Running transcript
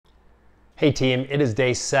Hey team, it is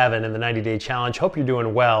day 7 in the 90-day challenge. Hope you're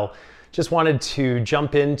doing well. Just wanted to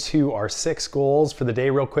jump into our 6 goals for the day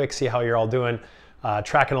real quick, see how you're all doing,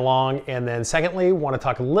 tracking along. And then secondly, want to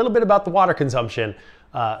talk a little bit about the water consumption.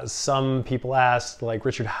 Some people asked, like,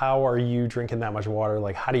 Richard, how are you drinking that much water?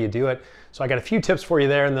 Like, how do you do it? So I got a few tips for you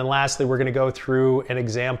there. And then lastly, we're going to go through an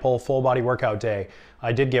example full body workout day.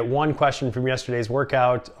 I did get one question from yesterday's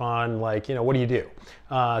workout on, like, what do you do?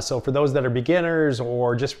 So for those that are beginners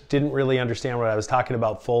or just didn't really understand what I was talking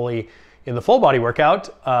about fully in the full body workout,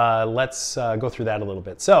 let's go through that a little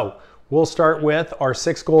bit. So we'll start with our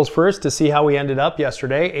 6 goals first to see how we ended up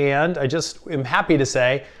yesterday. And I just am happy to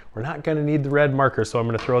say we're not going to need the red marker. So I'm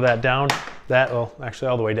going to throw that down, well, actually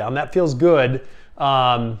all the way down. That feels good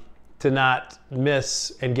to not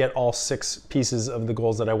miss and get all 6 pieces of the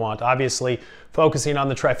goals that I want. Obviously, focusing on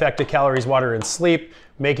the trifecta: calories, water, and sleep,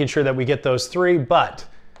 making sure that we get those 3, but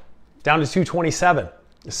down to 227.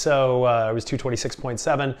 So it was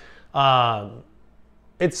 226.7.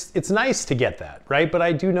 It's nice to get that, right? But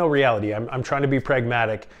I do know reality. I'm trying to be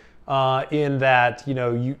pragmatic in that,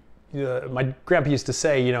 my grandpa used to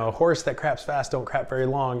say, a horse that craps fast don't crap very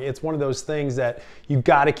long. It's one of those things that you've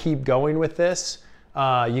got to keep going with this.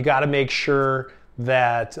 You got to make sure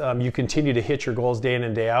that you continue to hit your goals day in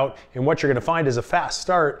and day out. And what you're going to find is a fast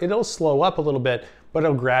start. It'll slow up a little bit, but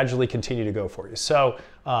it'll gradually continue to go for you. So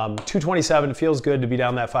 227 feels good to be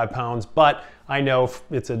down that 5 pounds, but I know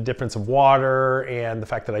it's a difference of water and the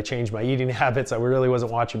fact that I changed my eating habits I really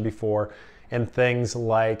wasn't watching before and things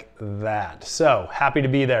like that. So happy to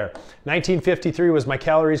be there. 1953 was my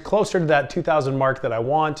calories, closer to that 2,000 mark that I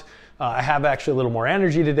want. I have actually a little more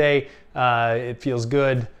energy today. It feels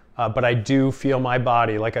good, but I do feel my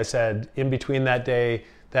body, like I said, in between that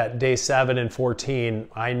day 7 and 14,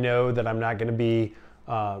 I know that I'm not going to be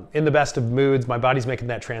in the best of moods. My body's making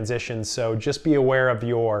that transition. So just be aware of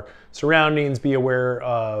your surroundings, be aware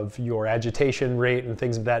of your agitation rate and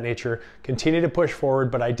things of that nature. Continue to push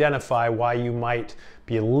forward, but identify why you might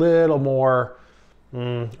be a little more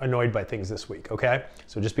annoyed by things this week, okay?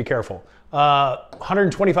 So just be careful.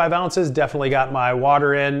 125 ounces, definitely got my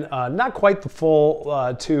water in. Not quite the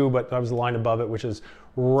full 2, but I was the line above it, which is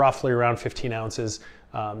roughly around 15 ounces.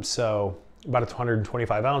 So about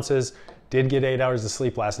 125 ounces. Did get 8 hours of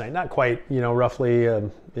sleep last night. Not quite, roughly,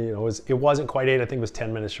 it wasn't quite 8. I think it was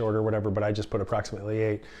 10 minutes short or whatever, but I just put approximately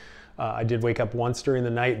 8. I did wake up once during the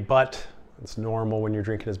night, but it's normal when you're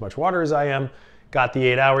drinking as much water as I am. Got the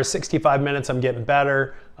 8 hours, 65 minutes. I'm getting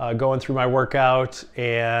better, going through my workout.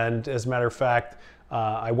 And as a matter of fact,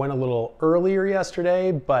 I went a little earlier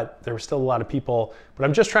yesterday, but there were still a lot of people. But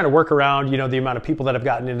I'm just trying to work around, the amount of people that have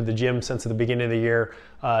gotten into the gym since the beginning of the year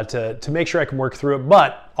to make sure I can work through it,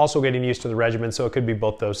 but also getting used to the regimen. So it could be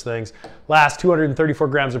both those things. Last, 234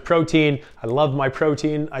 grams of protein. I love my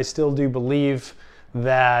protein. I still do believe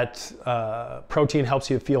that protein helps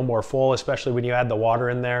you feel more full, especially when you add the water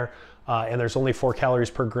in there. And there's only 4 calories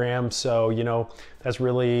per gram. So, that's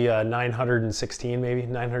really 916, maybe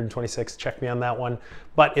 926. Check me on that one.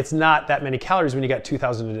 But it's not that many calories when you got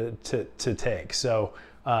 2,000 to take. So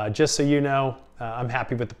just so you know, I'm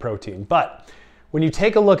happy with the protein. But when you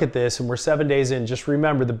take a look at this and we're 7 days in, just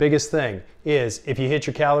remember the biggest thing is if you hit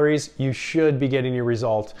your calories, you should be getting your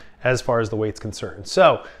result as far as the weight's concerned.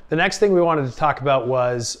 So the next thing we wanted to talk about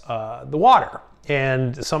was the water.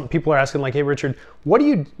 And some people are asking, like, hey, Richard, what do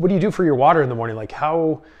you do for your water in the morning? Like,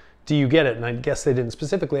 how do you get it? And I guess they didn't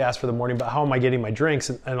specifically ask for the morning, but how am I getting my drinks?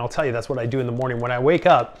 And I'll tell you, that's what I do in the morning. When I wake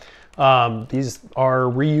up, these are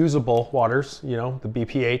reusable waters, the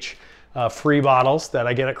BPH free bottles that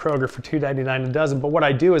I get at Kroger for $2.99 a dozen. But what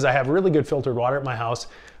I do is I have really good filtered water at my house.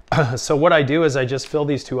 So what I do is I just fill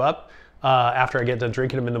these 2 up after I get done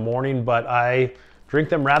drinking them in the morning, but I drink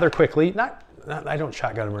them rather quickly. I don't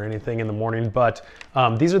shotgun them or anything in the morning, but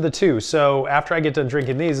these are the 2. So after I get done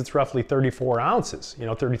drinking these, it's roughly 34 ounces,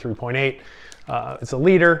 33.8. It's a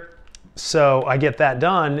liter. So I get that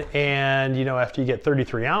done. And, after you get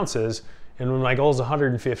 33 ounces, and when my goal is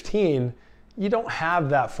 115, you don't have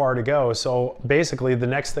that far to go. So basically the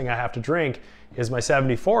next thing I have to drink is my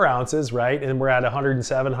 74 ounces, right? And we're at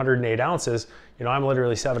 107, 108 ounces. I'm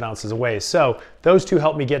literally 7 ounces away. So those 2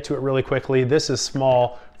 help me get to it really quickly. This is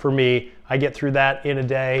small for me. I get through that in a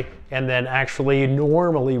day. And then actually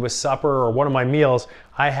normally with supper or one of my meals,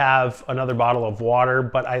 I have another bottle of water,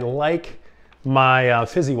 but I like my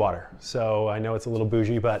fizzy water. So I know it's a little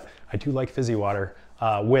bougie, but I do like fizzy water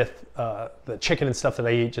with the chicken and stuff that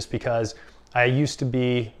I eat, just because I used to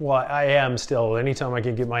be, well, I am still, anytime I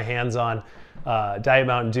can get my hands on Diet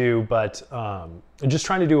Mountain Dew, but I'm just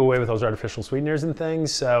trying to do away with those artificial sweeteners and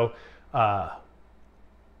things. So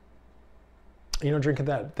drinking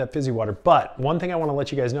that fizzy water. But one thing I want to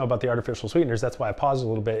let you guys know about the artificial sweeteners, that's why I paused a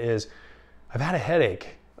little bit, is I've had a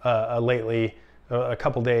headache lately, a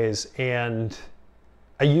couple days, and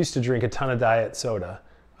I used to drink a ton of diet soda.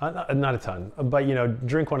 Not a ton, but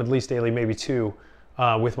drink one at least daily, maybe two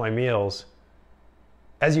with my meals.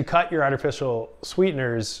 As you cut your artificial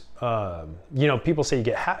sweeteners, people say you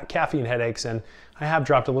get caffeine headaches, and I have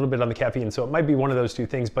dropped a little bit on the caffeine, so it might be one of those two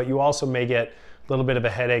things, but you also may get a little bit of a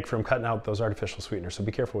headache from cutting out those artificial sweeteners, so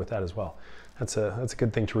be careful with that as well. That's a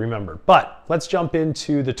good thing to remember. But let's jump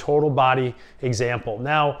into the total body example.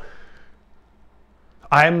 Now,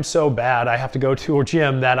 I'm so bad, I have to go to a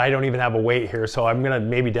gym that I don't even have a weight here, so I'm gonna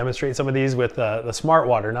maybe demonstrate some of these with the smart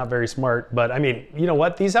water. Not very smart, but I mean, you know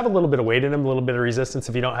what? These have a little bit of weight in them, a little bit of resistance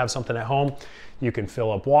if you don't have something at home. You can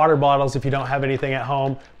fill up water bottles if you don't have anything at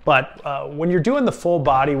home. But when you're doing the full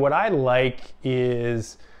body, what I like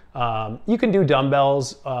is you can do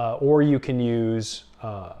dumbbells or you can use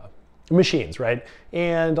machines, right?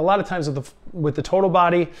 And a lot of times with the total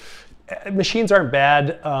body, machines aren't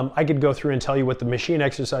bad. I could go through and tell you what the machine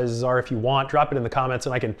exercises are if you want. Drop it in the comments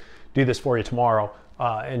and I can do this for you tomorrow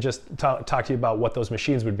and just talk to you about what those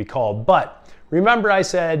machines would be called. But remember I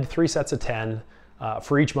said 3 sets of 10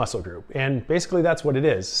 for each muscle group. And basically that's what it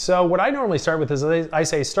is. So what I normally start with is I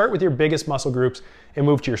say start with your biggest muscle groups and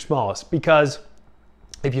move to your smallest, because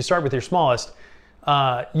if you start with your smallest,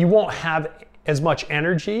 you won't have as much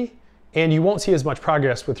energy and you won't see as much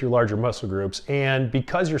progress with your larger muscle groups. And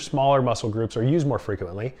because your smaller muscle groups are used more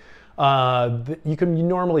frequently, you can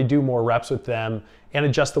normally do more reps with them and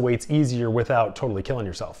adjust the weights easier without totally killing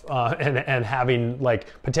yourself and having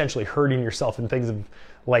potentially hurting yourself and things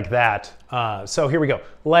like that. So here we go.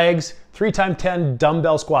 Legs, 3 times 10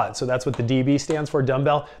 dumbbell squat. So that's what the DB stands for,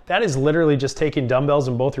 dumbbell. That is literally just taking dumbbells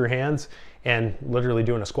in both your hands and literally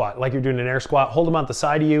doing a squat, like you're doing an air squat. Hold them on the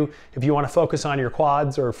side of you. If you want to focus on your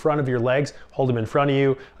quads or front of your legs, hold them in front of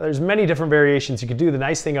you. There's many different variations you could do. The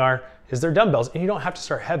nice thing is they're dumbbells and you don't have to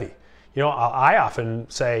start heavy. I often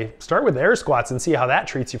say, start with air squats and see how that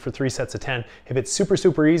treats you for 3 sets of 10. If it's super,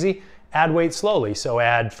 super easy, add weight slowly. So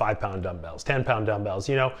add 5-pound dumbbells, 10-pound dumbbells.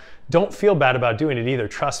 Don't feel bad about doing it either.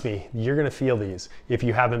 Trust me, you're gonna feel these if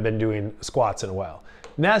you haven't been doing squats in a while.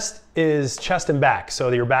 Next is chest and back.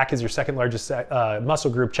 So your back is your second largest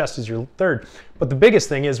muscle group, chest is your third. But the biggest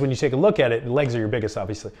thing is when you take a look at it, the legs are your biggest,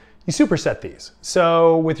 obviously. You superset these.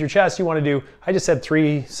 So with your chest, you want to do, I just said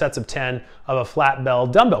 3 sets of 10 of a flat bell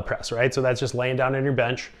dumbbell press, right? So that's just laying down on your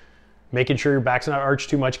bench, making sure your back's not arched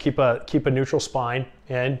too much, keep a neutral spine,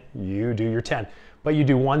 and you do your 10. But you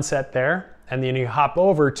do 1 set there, and then you hop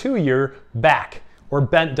over to your back or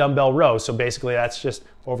bent dumbbell row. So basically that's just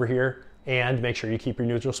over here, and make sure you keep your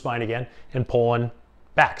neutral spine again and pulling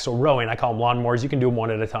back. So rowing, I call them lawnmowers. You can do them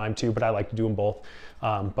one at a time too, but I like to do them both.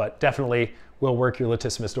 But definitely will work your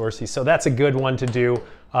latissimus dorsi. So that's a good one to do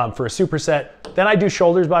for a superset. Then I do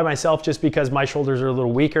shoulders by myself just because my shoulders are a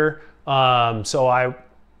little weaker. So I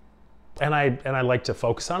like to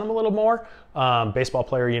focus on them a little more. Baseball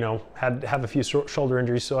player, have a few shoulder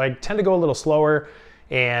injuries, so I tend to go a little slower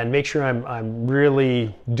and make sure I'm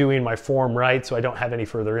really doing my form right so I don't have any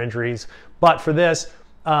further injuries. But for this,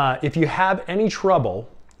 if you have any trouble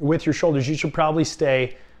with your shoulders, you should probably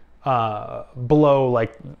stay below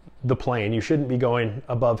the plane. You shouldn't be going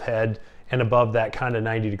above head and above that kind of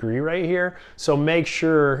 90 degree right here. So make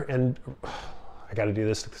sure, and I got to do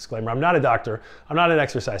this disclaimer, I'm not a doctor, I'm not an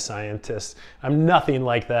exercise scientist, I'm nothing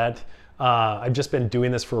like that. I've just been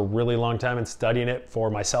doing this for a really long time and studying it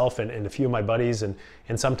for myself and a few of my buddies, and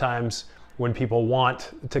sometimes when people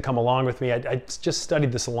want to come along with me, I just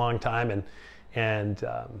studied this a long time, and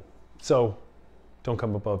so don't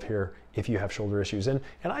come above here if you have shoulder issues. And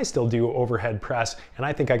I still do overhead press, and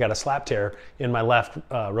I think I got a slap tear in my left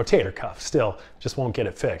rotator cuff still, just won't get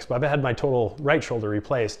it fixed. But I've had my total right shoulder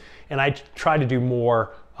replaced, and I try to do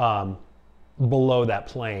more below that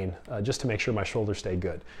plane just to make sure my shoulders stay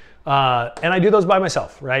good. And I do those by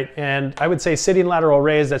myself, right? And I would say sitting lateral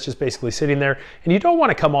raise, that's just basically sitting there. And you don't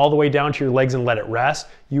want to come all the way down to your legs and let it rest.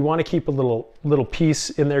 You want to keep a little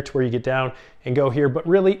piece in there to where you get down and go here, but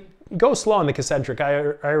really go slow on the concentric. I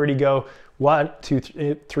already go 1,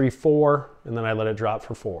 2, 3, 4, and then I let it drop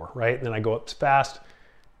for 4, right? And then I go up fast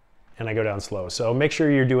and I go down slow. So make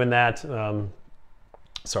sure you're doing that.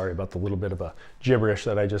 Sorry about the little bit of a gibberish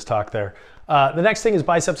that I just talked there. The next thing is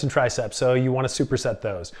biceps and triceps. So you want to superset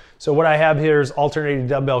those. So what I have here is alternating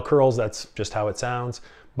dumbbell curls. That's just how it sounds.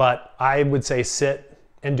 But I would say sit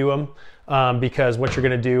and do them because what you're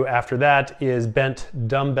going to do after that is bent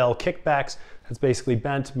dumbbell kickbacks. That's basically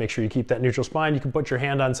bent. Make sure you keep that neutral spine. You can put your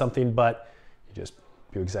hand on something, but you just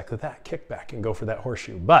do exactly that, kick back and go for that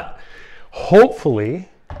horseshoe. But hopefully,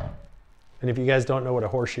 and if you guys don't know what a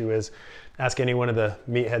horseshoe is, ask any one of the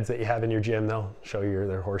meatheads that you have in your gym. They'll show you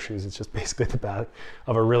their horseshoes. It's just basically the back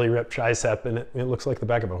of a really ripped tricep, and it looks like the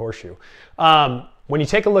back of a horseshoe. When you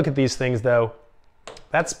take a look at these things, though,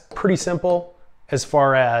 that's pretty simple as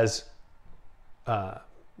far as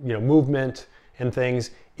movement and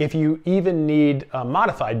things. If you even need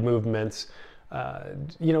modified movements,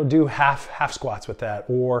 do half squats with that,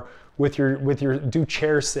 or with your do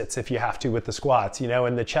chair sits if you have to with the squats,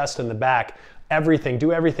 and the chest and the back, everything,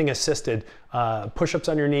 do everything assisted, push-ups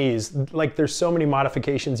on your knees. Like, there's so many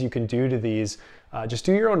modifications you can do to these. Just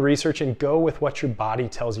do your own research and go with what your body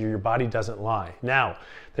tells you. Your body doesn't lie. Now,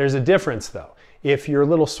 there's a difference though. If you're a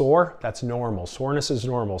little sore, that's normal. Soreness is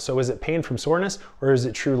normal. So is it pain from soreness, or is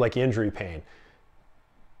it true like injury pain?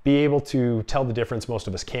 Be able to tell the difference. Most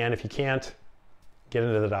of us can. If you can't, get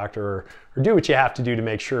into the doctor or do what you have to do to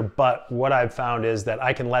make sure. But what I've found is that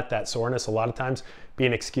I can let that soreness a lot of times be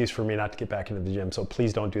an excuse for me not to get back into the gym. So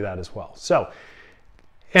please don't do that as well. So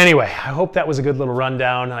anyway, I hope that was a good little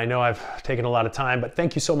rundown. I know I've taken a lot of time, but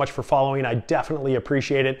thank you so much for following. I definitely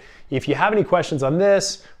appreciate it. If you have any questions on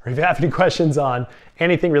this, or if you have any questions on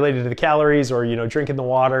anything related to the calories or, drinking the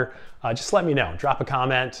water, just let me know. Drop a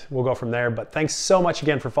comment. We'll go from there. But thanks so much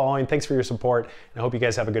again for following. Thanks for your support. And I hope you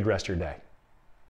guys have a good rest of your day.